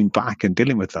not going back and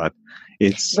dealing with that.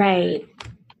 It's a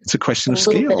question of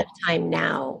scale. A little bit of time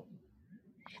now.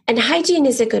 And hygiene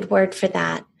is a good word for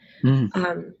that.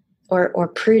 Or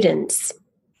prudence,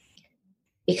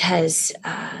 because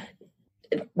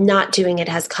not doing it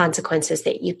has consequences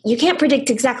that you can't predict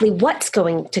exactly what's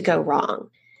going to go wrong.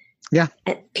 Yeah.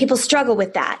 And people struggle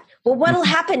with that. Well, what'll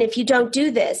happen if you don't do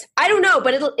this? I don't know,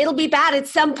 but it'll be bad at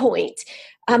some point.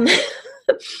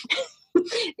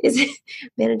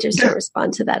 Managers don't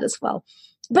respond to that as well.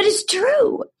 But it's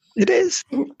true. It is.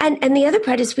 And the other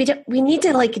part is we need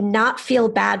to like not feel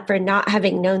bad for not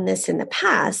having known this in the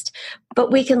past, but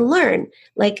we can learn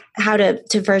like how to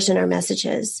version our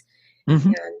messages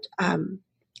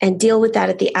and deal with that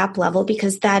at the app level,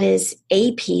 because that is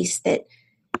a piece that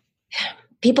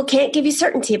people can't give you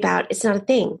certainty about. It's not a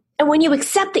thing. And when you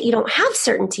accept that you don't have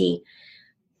certainty,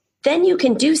 then you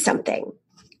can do something.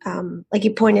 Like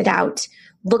you pointed out,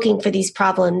 looking for these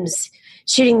problems,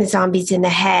 shooting the zombies in the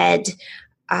head,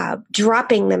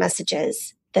 dropping the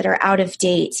messages that are out of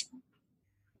date.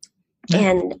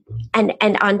 And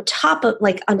on top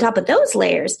of those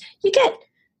layers, you get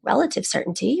relative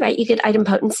certainty, right? You get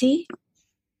idempotency.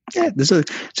 Yeah,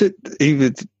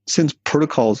 even since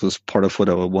protocols was part of what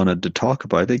I wanted to talk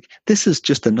about, this is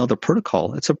just another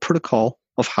protocol. It's a protocol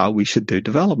of how we should do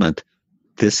development.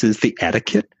 This is the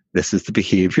etiquette, this is the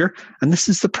behavior, and this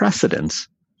is the precedence.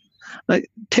 Like,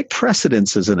 take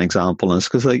precedence as an example,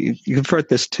 because you convert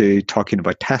this to talking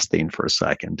about testing for a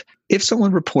second. If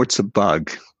someone reports a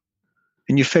bug,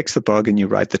 and you fix the bug and you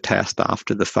write the test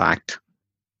after the fact,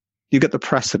 you get the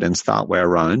precedence that way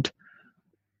around.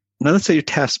 Now, let's say your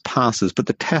test passes, but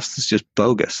the test is just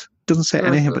bogus. It doesn't say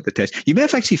anything about the test. You may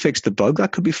have actually fixed the bug.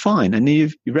 That could be fine. And you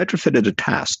retrofitted a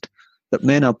test that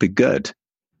may not be good.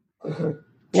 Mm-hmm.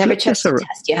 Never trust a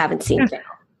test you haven't seen. Yeah.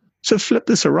 So flip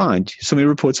this around. Somebody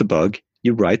reports a bug.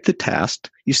 You write the test.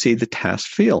 You see the test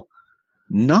fail.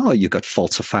 Now you've got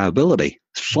falsifiability.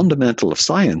 It's fundamental of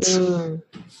science.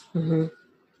 Mm-hmm.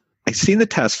 I've seen the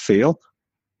test fail.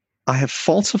 I have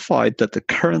falsified that the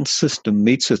current system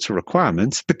meets its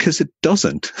requirements because it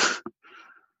doesn't.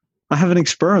 I have an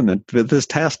experiment with this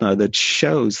test now that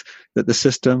shows that the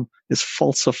system is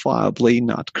falsifiably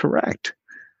not correct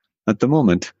at the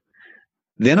moment.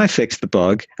 Then I fix the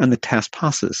bug and the test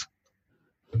passes.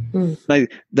 Now,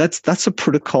 that's a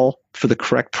protocol for the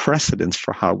correct precedence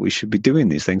for how we should be doing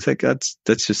these things. Like that's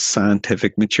just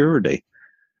scientific maturity.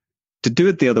 To do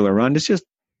it the other way around,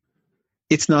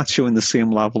 it's not showing the same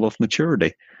level of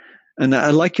maturity. And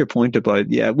I like your point about,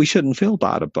 we shouldn't feel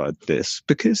bad about this,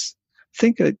 because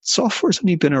software's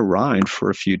only been around for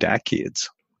a few decades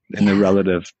in the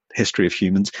relative history of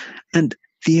humans. And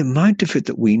the amount of it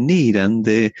that we need and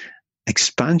the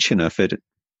expansion of it,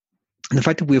 and the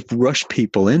fact that we've rushed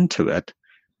people into it,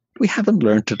 we haven't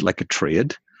learned it like a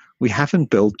trade. We haven't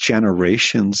built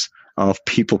generations of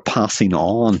people passing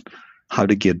on how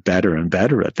to get better and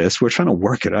better at this. We're trying to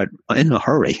work it out in a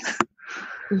hurry.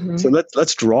 Mm-hmm. So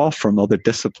let's draw from other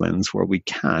disciplines where we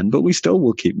can, but we still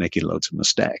will keep making loads of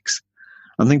mistakes.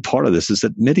 I think part of this is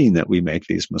admitting that we make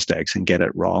these mistakes and get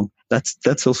it wrong.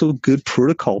 That's also a good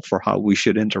protocol for how we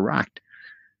should interact.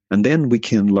 And then we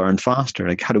can learn faster.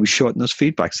 Like, how do we shorten those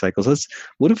feedback cycles?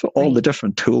 What if all the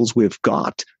different tools we've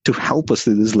got to help us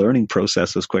through this learning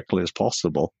process as quickly as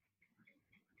possible,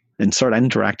 and start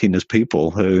interacting as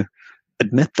people who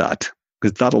admit that,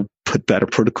 because that'll put better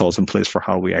protocols in place for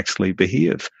how we actually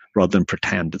behave rather than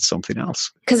pretend it's something else.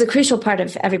 Because a crucial part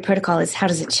of every protocol is, how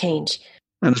does it change?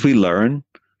 And as we learn,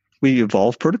 we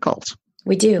evolve protocols.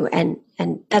 We do. And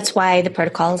that's why the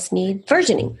protocols need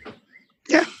versioning.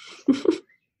 Yeah.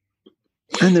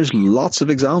 And there's lots of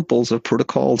examples of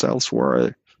protocols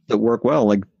elsewhere that work well.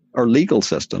 Like, our legal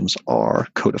systems are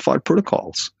codified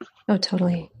protocols. Oh,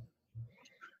 totally.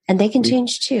 And they can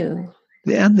change too.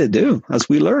 Yeah, and they do, as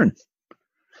we learn.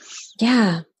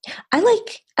 Yeah. I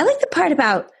like the part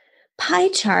about pie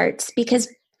charts because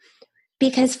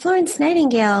Florence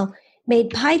Nightingale made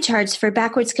pie charts for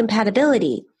backwards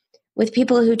compatibility with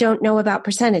people who don't know about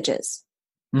percentages.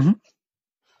 Mm-hmm.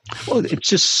 Well, it's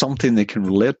just something they can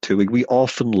relate to. Like, we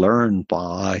often learn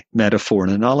by metaphor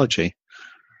and analogy.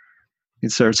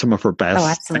 It's some of our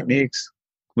best techniques.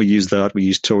 We use that. We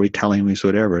use storytelling. We use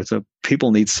whatever. So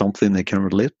people need something they can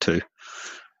relate to.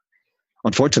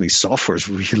 Unfortunately, software is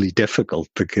really difficult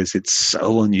because it's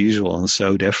so unusual and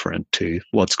so different to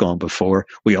what's gone before.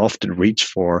 We often reach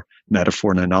for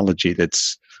metaphor and analogy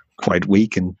that's quite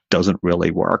weak and doesn't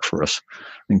really work for us. I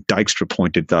think Dijkstra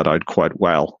pointed that out quite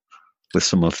well with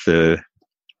some of the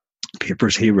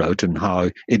papers he wrote and how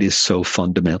it is so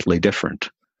fundamentally different.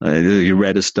 You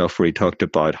read his stuff where he talked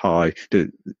about how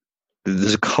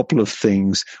there's a couple of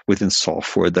things within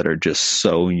software that are just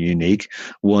so unique.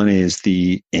 One is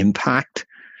the impact.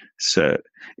 So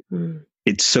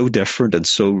it's so different and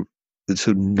so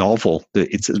novel.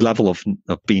 Its level of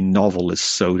being novel is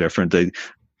so different. The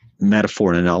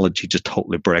metaphor and analogy just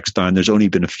totally breaks down. There's only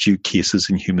been a few cases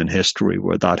in human history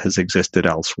where that has existed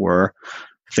elsewhere.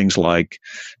 Things like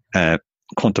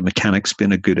quantum mechanics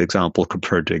being a good example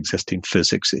compared to existing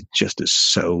physics. It just is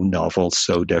so novel,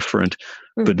 so different.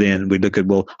 Mm-hmm. But then we look at,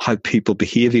 how people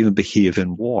even behave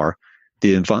in war.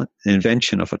 The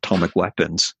invention of atomic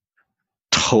weapons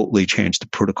totally changed the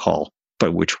protocol by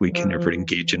which we can ever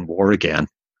engage in war again.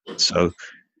 So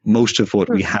most of what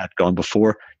we had gone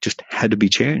before just had to be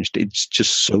changed. It's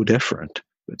just so different.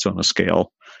 It's on a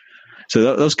scale. So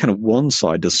that was kind of one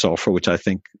side of software, which I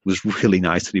think was really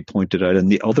nicely pointed out. And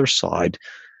the other side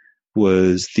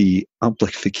was the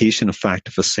amplification effect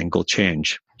of a single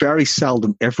change. Very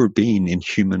seldom ever been in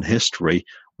human history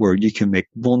where you can make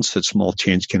one such small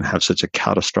change can have such a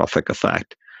catastrophic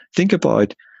effect. Think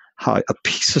about how a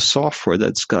piece of software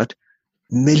that's got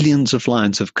millions of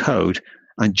lines of code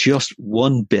and just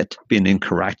one bit being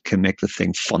incorrect can make the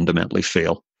thing fundamentally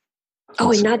fail.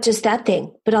 Oh, and not just that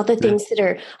thing, but all the things that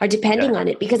are depending on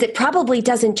it, because it probably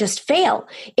doesn't just fail.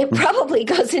 It probably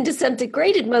goes into some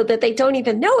degraded mode that they don't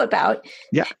even know about.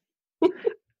 Yeah.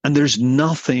 And there's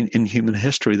nothing in human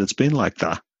history that's been like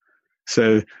that.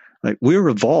 So like we're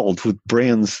evolved with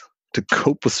brains to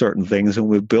cope with certain things, and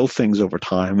we've built things over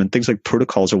time. And things like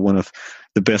protocols are one of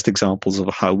the best examples of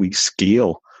how we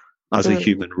scale as a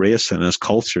human race and as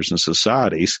cultures and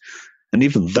societies. And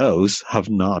even those have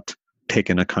not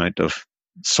taken account of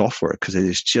software because it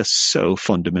is just so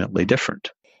fundamentally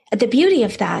different. The beauty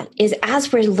of that is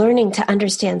as we're learning to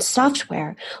understand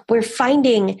software, we're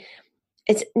finding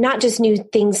it's not just new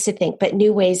things to think, but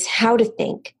new ways how to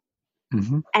think.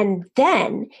 Mm-hmm. And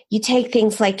then you take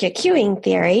things like your queuing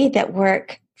theory that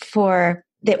work for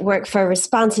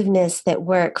responsiveness, that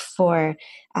work for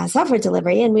software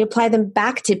delivery, and we apply them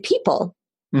back to people.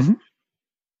 Mm-hmm.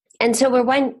 And so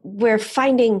we're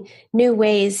finding new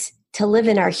ways to live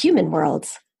in our human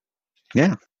worlds.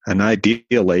 Yeah. And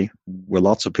ideally, where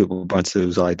lots of people bounce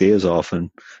those ideas off, and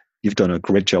you've done a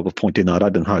great job of pointing that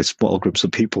out and how small groups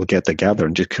of people get together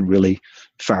and just can really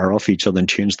fire off each other and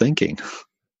change thinking.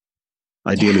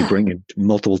 Ideally bringing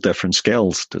multiple different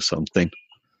skills to something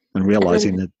and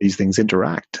realizing that these things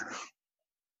interact.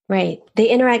 Right. They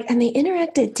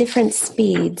interact at different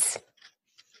speeds.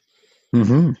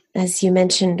 Mm-hmm. As you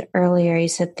mentioned earlier, you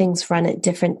said things run at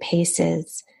different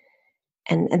paces.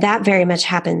 And that very much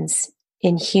happens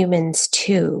in humans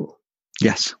too.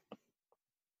 Yes.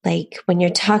 Like when you're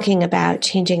talking about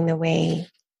changing the way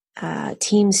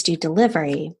teams do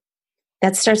delivery,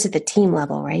 that starts at the team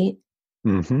level, right?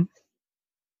 Mm-hmm.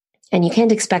 And you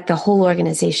can't expect the whole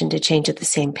organization to change at the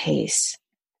same pace.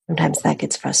 Sometimes that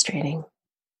gets frustrating.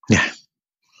 Yeah.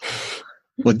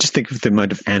 Well, just think of the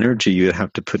amount of energy you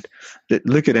have to put.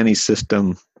 Look at any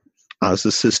system as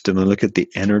a system and look at the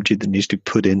energy that needs to be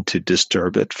put in to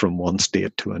disturb it from one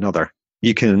state to another.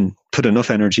 You can put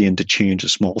enough energy in to change a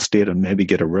small state and maybe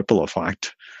get a ripple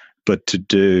effect. But to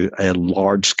do a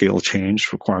large-scale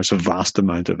change requires a vast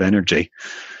amount of energy.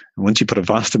 And once you put a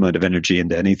vast amount of energy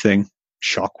into anything,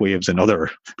 shockwaves and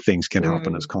other things can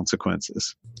happen as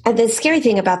consequences. And the scary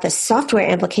thing about the software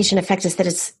amplification effect is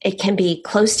that it can be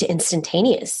close to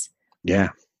instantaneous. Yeah.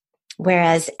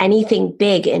 Whereas anything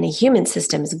big in a human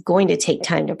system is going to take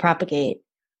time to propagate.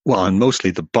 Well, and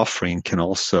mostly the buffering can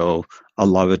also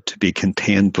allow it to be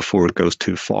contained before it goes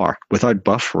too far. Without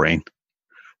buffering,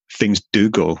 things do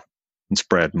go and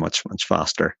spread much, much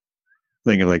faster.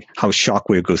 Think of like how a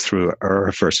shockwave goes through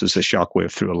air versus a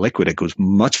shockwave through a liquid. It goes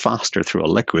much faster through a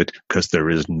liquid because there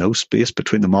is no space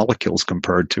between the molecules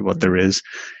compared to what there is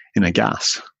in a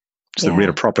gas. So the rate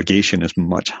of propagation is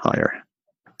much higher.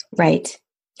 Right.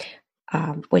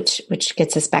 Which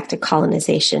gets us back to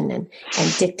colonization and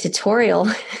dictatorial,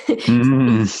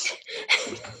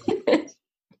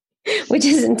 which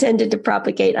is intended to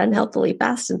propagate unhealthily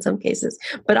fast in some cases.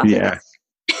 But often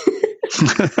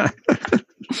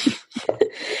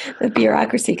the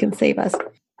bureaucracy can save us.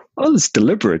 Well, it's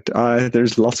deliberate.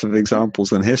 There's lots of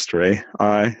examples in history.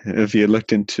 If you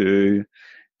looked into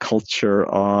culture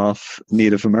of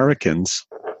Native Americans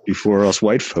before us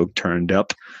white folk turned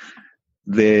up,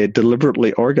 they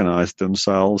deliberately organized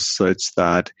themselves such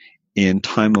that in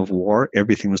time of war,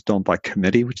 everything was done by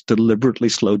committee, which deliberately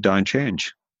slowed down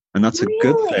change. And that's a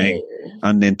good thing.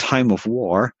 And in time of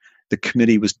war, the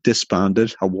committee was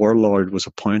disbanded, a warlord was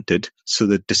appointed so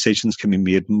that decisions can be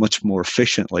made much more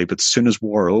efficiently. But as soon as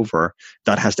war over,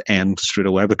 that has to end straight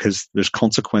away because there's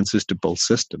consequences to both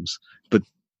systems. But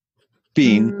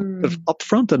being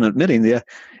upfront and admitting that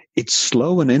it's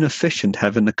slow and inefficient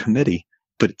having a committee,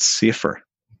 but it's safer.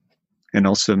 And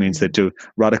also means that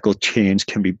radical change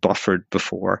can be buffered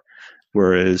before.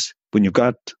 Whereas when you've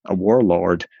got a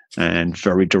warlord and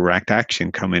very direct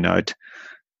action coming out,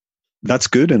 that's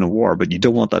good in a war, but you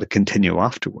don't want that to continue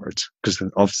afterwards because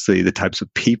obviously the types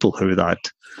of people who that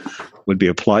would be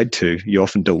applied to, you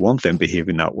often don't want them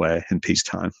behaving that way in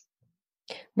peacetime.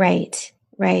 Right.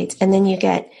 And then you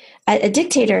get a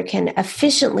dictator can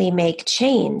efficiently make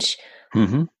change,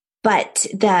 but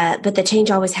the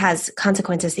change always has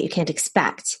consequences that you can't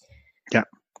expect. Yeah.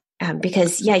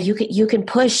 Because you can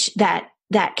push that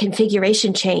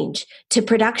configuration change to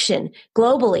production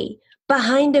globally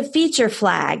behind a feature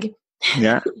flag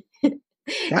Yeah.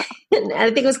 Yeah. And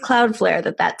I think it was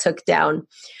Cloudflare that took down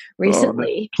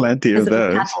recently. Plenty of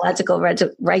those. Pathological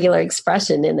regular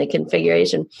expression in the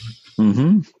configuration.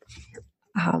 Mm-hmm.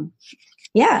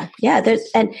 Yeah. There's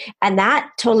and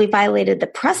that totally violated the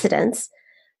precedence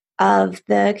of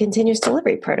the continuous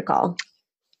delivery protocol.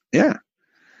 Yeah.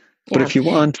 But if you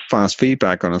want fast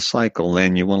feedback on a cycle,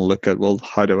 then you want to look at, well,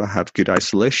 how do I have good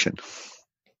isolation?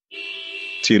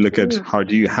 So you look at how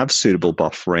do you have suitable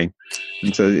buffering?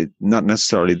 And so not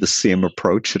necessarily the same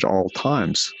approach at all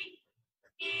times.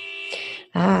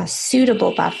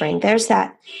 Suitable buffering. There's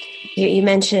that. You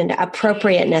mentioned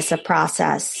appropriateness of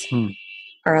process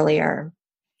earlier.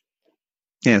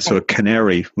 Yeah, so a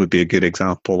canary would be a good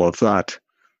example of that,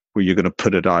 where you're going to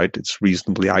put it out, it's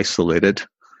reasonably isolated.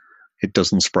 It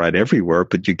doesn't spread everywhere,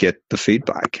 but you get the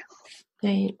feedback.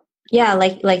 Right. Yeah,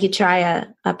 like you try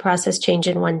a process change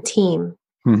in one team,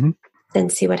 then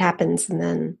see what happens,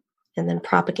 and then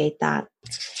propagate that.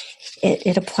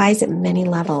 It applies at many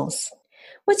levels.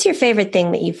 What's your favorite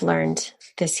thing that you've learned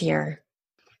this year?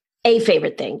 A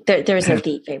favorite thing. There's no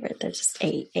the favorite. There's just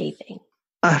a thing.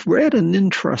 I've read an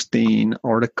interesting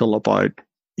article about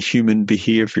human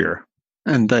behavior,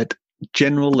 and that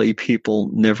generally people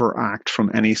never act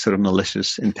from any sort of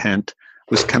malicious intent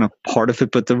was kind of part of it.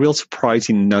 But the real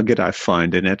surprising nugget I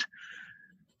found in it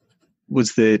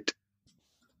was that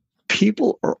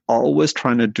people are always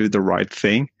trying to do the right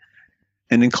thing.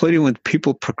 And including when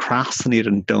people procrastinate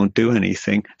and don't do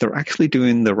anything, they're actually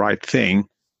doing the right thing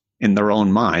in their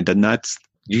own mind. And that's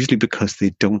usually because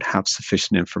they don't have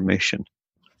sufficient information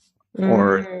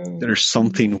or there's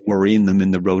something worrying them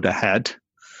in the road ahead.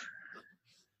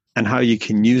 And how you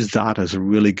can use that as a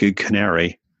really good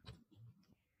canary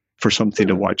for something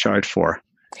to watch out for.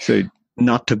 So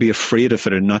not to be afraid of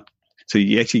it, or not. So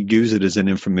you actually use it as an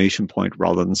information point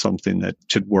rather than something that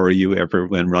should worry you ever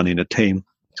when running a team.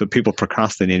 So people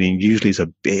procrastinating usually is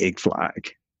a big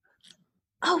flag.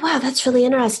 Oh, wow. That's really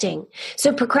interesting.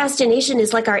 So procrastination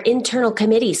is like our internal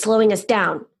committee slowing us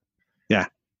down. Yeah.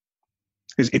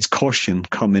 It's caution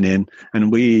coming in.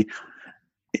 And we,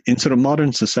 in sort of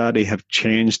modern society, have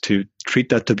changed to treat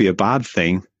that to be a bad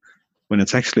thing when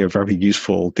it's actually a very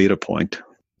useful data point.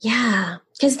 Yeah.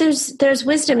 Because there's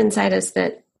wisdom inside us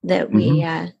that we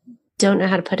don't know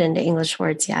how to put into English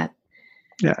words yet.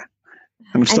 Yeah.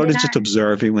 And I've started just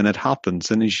observing when it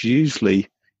happens, and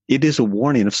it is a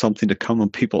warning of something to come,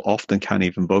 and people often can't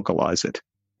even vocalize it.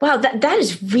 Wow, that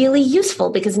is really useful,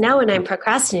 because now when I'm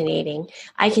procrastinating,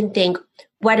 I can think,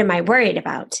 what am I worried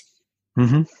about?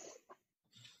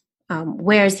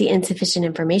 Where's the insufficient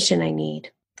information I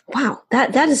need? Wow,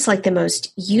 that is like the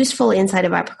most useful insight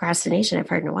about procrastination I've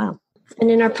heard in a while. And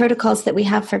in our protocols that we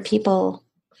have for people,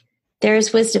 there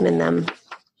is wisdom in them.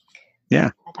 Yeah.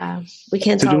 But, we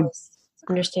can't always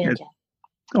understand yet.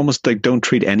 Almost like don't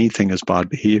treat anything as bad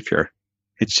behavior.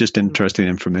 It's just interesting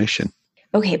information.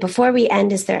 Okay, before we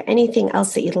end, is there anything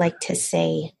else that you'd like to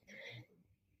say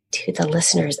to the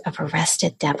listeners of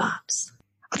Arrested DevOps?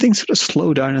 I think sort of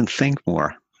slow down and think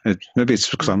more. Maybe it's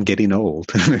because I'm getting old.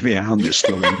 Maybe I am just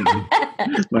slowing down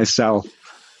myself.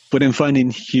 But I'm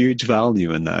finding huge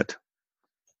value in that.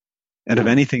 And if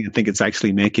anything, I think it's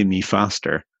actually making me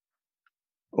faster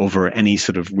over any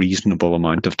sort of reasonable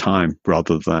amount of time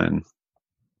rather than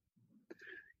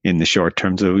in the short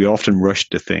term. So we often rush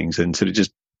to things, and sort of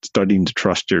just starting to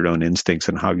trust your own instincts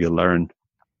and how you learn.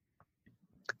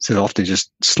 So often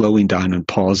just slowing down and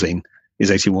pausing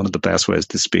is actually one of the best ways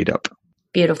to speed up.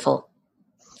 Beautiful.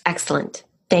 Excellent.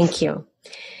 Thank you.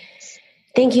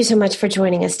 Thank you so much for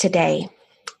joining us today.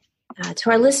 To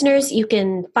our listeners, you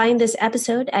can find this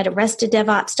episode at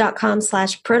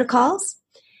arresteddevops.com/protocols.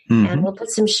 And we'll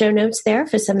put some show notes there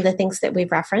for some of the things that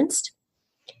we've referenced.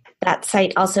 That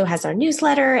site also has our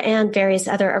newsletter and various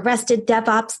other Arrested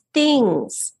DevOps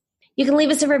things. You can leave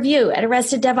us a review at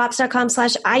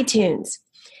arresteddevops.com/iTunes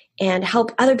and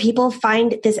help other people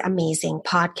find this amazing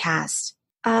podcast.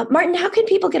 Martin, how can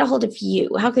people get a hold of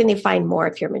you? How can they find more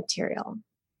of your material?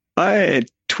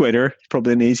 Twitter,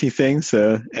 probably an easy thing.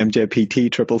 So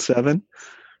MJPT777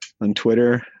 on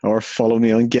Twitter, or follow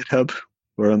me on GitHub,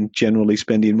 where I'm generally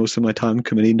spending most of my time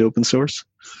committing to open source.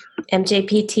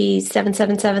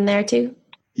 MJPT777 there too?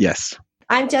 Yes.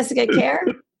 I'm Jessica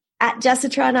Kerr at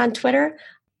Jessitron on Twitter.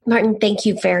 Martin, thank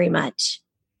you very much.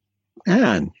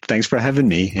 And thanks for having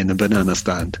me in the banana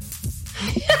stand.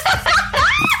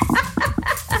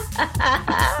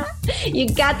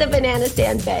 You got the banana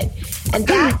stand bit. And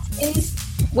that is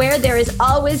where there is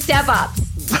always DevOps.